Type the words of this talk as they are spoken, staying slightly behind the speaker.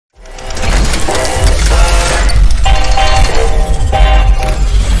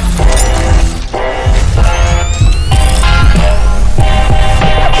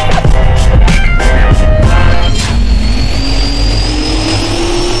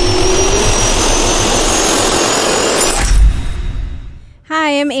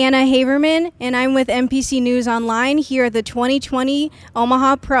Anna Haverman, and I'm with MPC News Online here at the 2020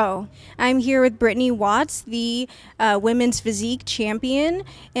 Omaha Pro. I'm here with Brittany Watts, the women's physique champion,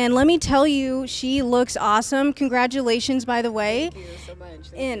 and let me tell you, she looks awesome. Congratulations, by the way. Thank you so much.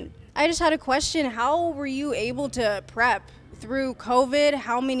 And I just had a question. How were you able to prep through COVID?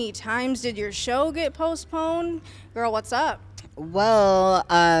 How many times did your show get postponed? Girl, what's up? Well,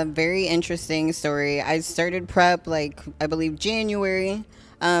 very interesting story. I started prep I believe January.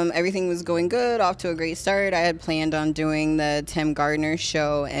 Everything was going good, off to a great start. I had planned on doing the Tim Gardner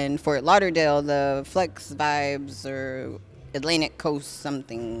show in Fort Lauderdale, the Flex Vibes or Atlantic Coast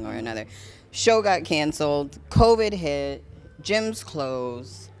something or another. Show got canceled, COVID hit, gyms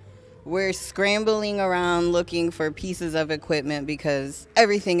closed. We're scrambling around looking for pieces of equipment because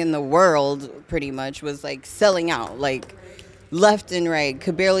everything in the world pretty much was selling out, left and right.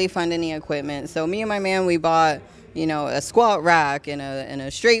 Could barely find any equipment. So me and my man, we bought, a squat rack and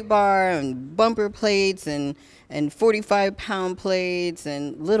a straight bar and bumper plates and 45-pound plates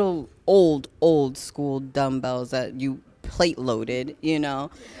and little old school dumbbells that you plate loaded,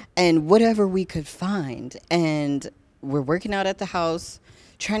 and whatever we could find. And we're working out at the house,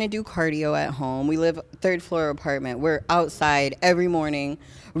 trying to do cardio at home. We live third floor apartment. We're outside every morning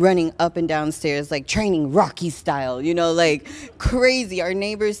running up and down stairs, training Rocky style, crazy. Our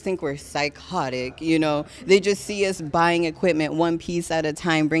neighbors think we're psychotic, They just see us buying equipment one piece at a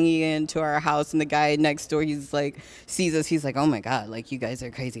time, bringing it into our house. And the guy next door, sees us. He's like, oh my God, you guys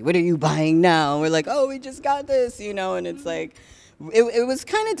are crazy. What are you buying now? We're like, oh, we just got this, and it's it was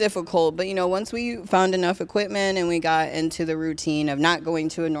kind of difficult, but once we found enough equipment and we got into the routine of not going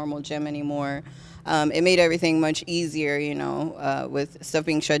to a normal gym anymore, it made everything much easier, with stuff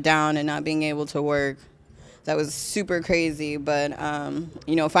being shut down and not being able to work. That was super crazy, but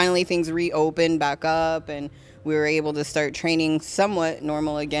finally things reopened back up and we were able to start training somewhat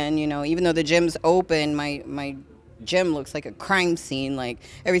normal again. Even though the gym's open, my gym looks like a crime scene,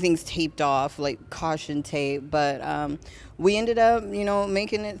 everything's taped off, caution tape, but we ended up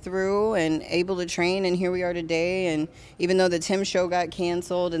making it through and able to train, and here we are today. And even though the Tim show got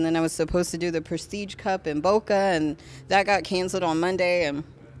canceled, and then I was supposed to do the Prestige Cup in Boca, and that got canceled on Monday, and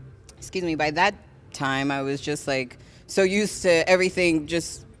by that time I was just so used to everything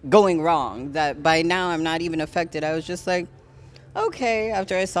just going wrong that by now I'm not even affected. I was just okay.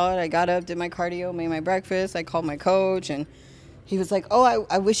 After I saw it, I got up, did my cardio, made my breakfast. I called my coach, and he was like, oh,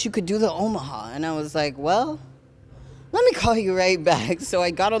 I wish you could do the Omaha. And I was like, well, let me call you right back. So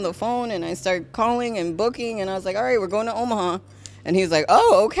I got on the phone, and I started calling and booking, and I was like, all right, we're going to Omaha. And he was like,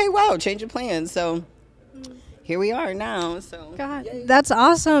 oh, okay, wow, change of plans. So here we are now. So God, that's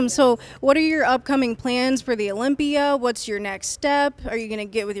awesome. So what are your upcoming plans for the Olympia? What's your next step? Are you going to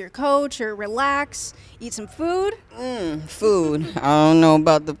get with your coach or relax, eat some food? Food. I don't know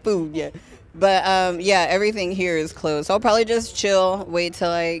about the food yet. But, everything here is closed. So I'll probably just chill, wait till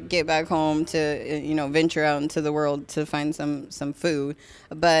I get back home to, venture out into the world to find some food.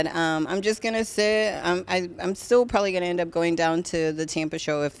 But I'm just going to sit. I'm still probably going to end up going down to the Tampa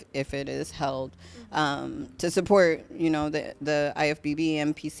show if it is held to support, the IFBB,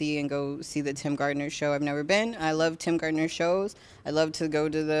 MPC, and go see the Tim Gardner show. I've never been. I love Tim Gardner shows. I love to go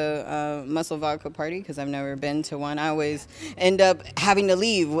to the Muscle Vodka party because I've never been to one. I always end up having to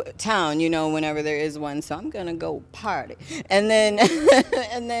leave town, whenever there is one. So I'm going to go party and then,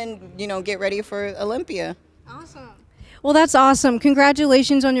 get ready for Olympia. Awesome. Well, that's awesome.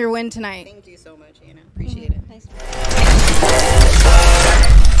 Congratulations on your win tonight. Thank you so much, Anna. Appreciate it. Thanks.